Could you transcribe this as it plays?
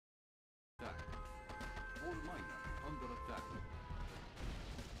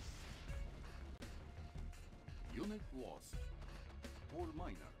lost. All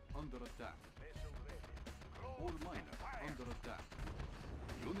miner under attack. Vessel ready. All miner under attack.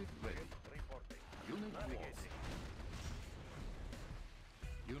 Unit ready. Reporting. Unit lost. Navigating.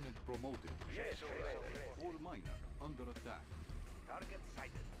 Unit promoted. Vessel ready. All miner under attack. Target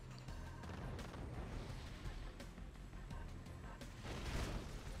sighted.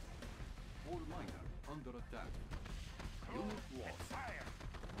 All miner under attack. Unit lost. Fire!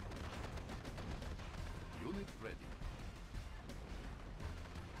 Unit ready.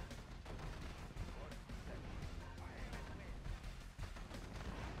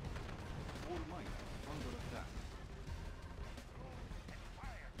 All miner under attack.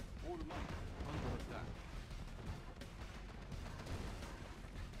 Fire! All miner under attack.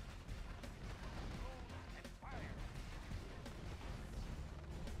 And fire!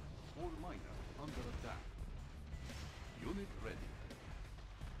 All miner under attack. Unit ready.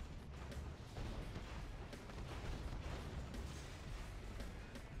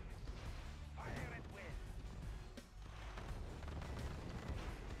 Fire at will!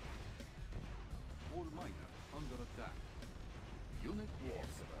 All miner under attack. Unit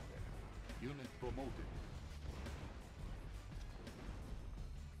lost. Unit promoted.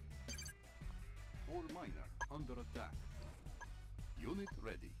 All miner under attack. Unit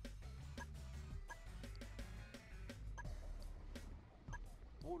ready.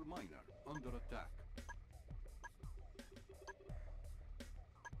 All miner under attack.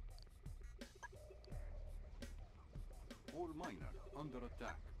 All miner under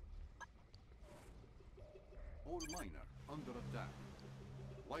attack. All miner under attack.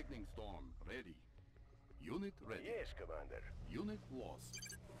 Lightning storm ready. Unit ready. Yes, Commander. Unit lost.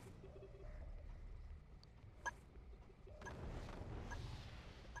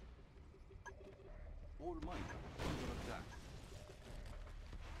 All miner under attack.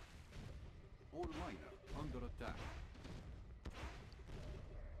 All miner under attack.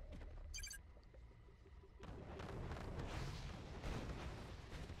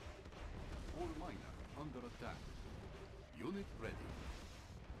 All miner under attack. Unit ready.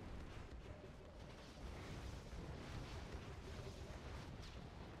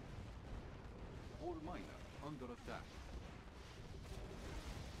 All miner under attack.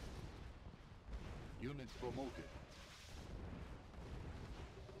 Unit promoted.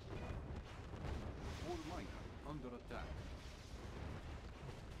 All miner under attack.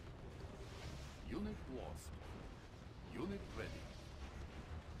 Unit lost. Unit ready.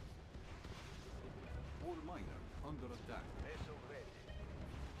 All miner under attack. Vessel ready.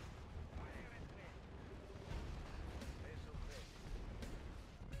 Fire at will. Vessel ready.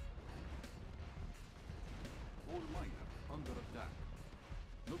 All miner under attack.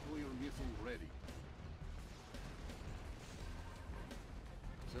 Nuclear missile ready.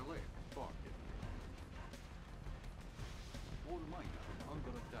 Select target. All miner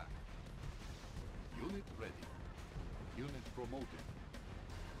under attack. Unit ready. Unit promoted.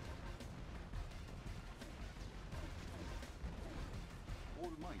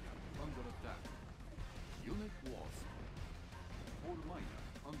 All miner under attack. Unit lost. All miner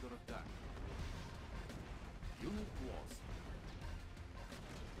under attack. Unit lost.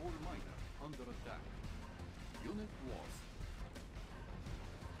 All miner under attack. Unit lost.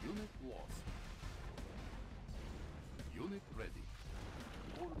 Unit lost. Unit ready.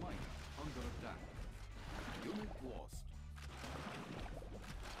 All miner under attack. Unit lost.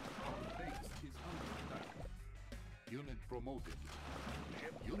 Our base is under attack. Unit promoted.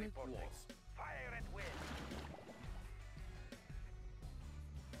 Ship Unit reporting. lost. Fire at will.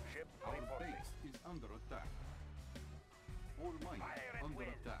 Ship Our reporting. base is under attack. All miner Fire at under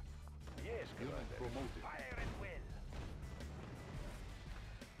will. attack. Yes, Unit Commander. promoted. Fire at will.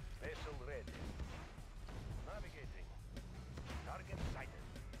 Vessel ready. Navigating. Target sighted.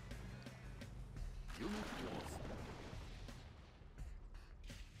 Unit lost.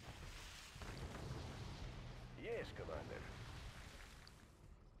 Yes, Commander.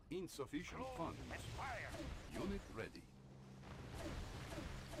 Insufficient Cruise funds. and fire. Unit ready.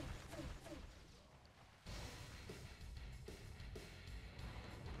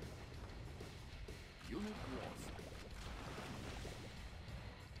 Unit lost.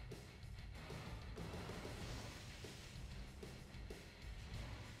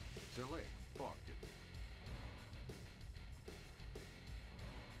 Select target.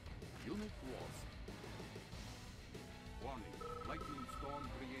 Unit lost. Warning, lightning storm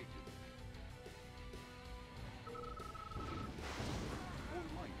created.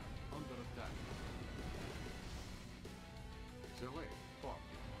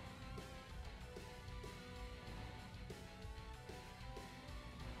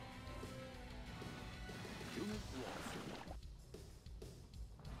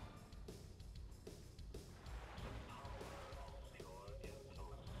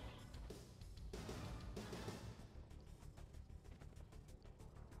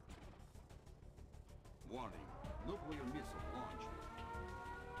 Warning. Nuclear missile launched.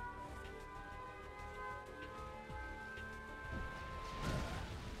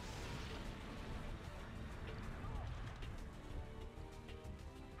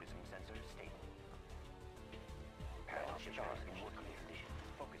 Prism sensors stable. Panel shifters in working condition.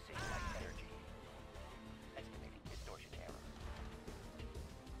 Focusing light energy. Estimating distortion error.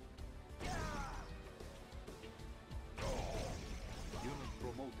 Unit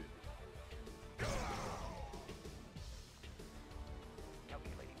promoted.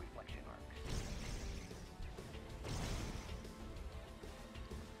 Calculating reflection arcs.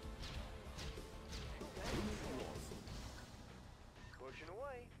 Unit lost. Pushing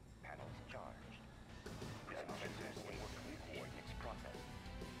away. Panels charged. Prism sensors in working coordinates processed.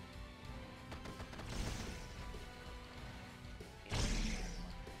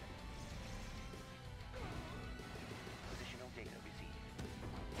 Positional data received.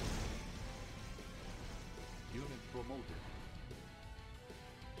 Unit promoted.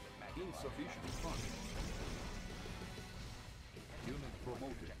 Insufficient funds. Unit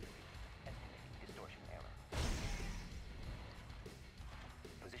promoted. Estimating distortion error.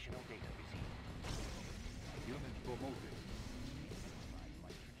 Positional data received. Unit promoted.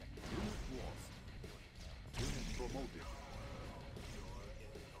 Unit lost. Unit promoted.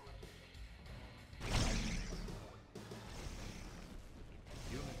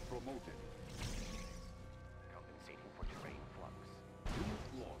 Unit promoted. Compensating for terrain flux. Unit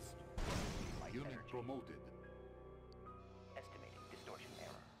lost. Light Unit energy. promoted. Estimating distortion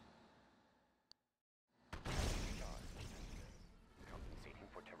error. Charged. Compensating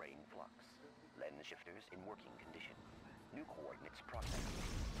for terrain flux. Lens shifters in working condition. New coordinates processed.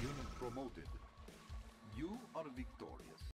 Unit promoted. You are victorious.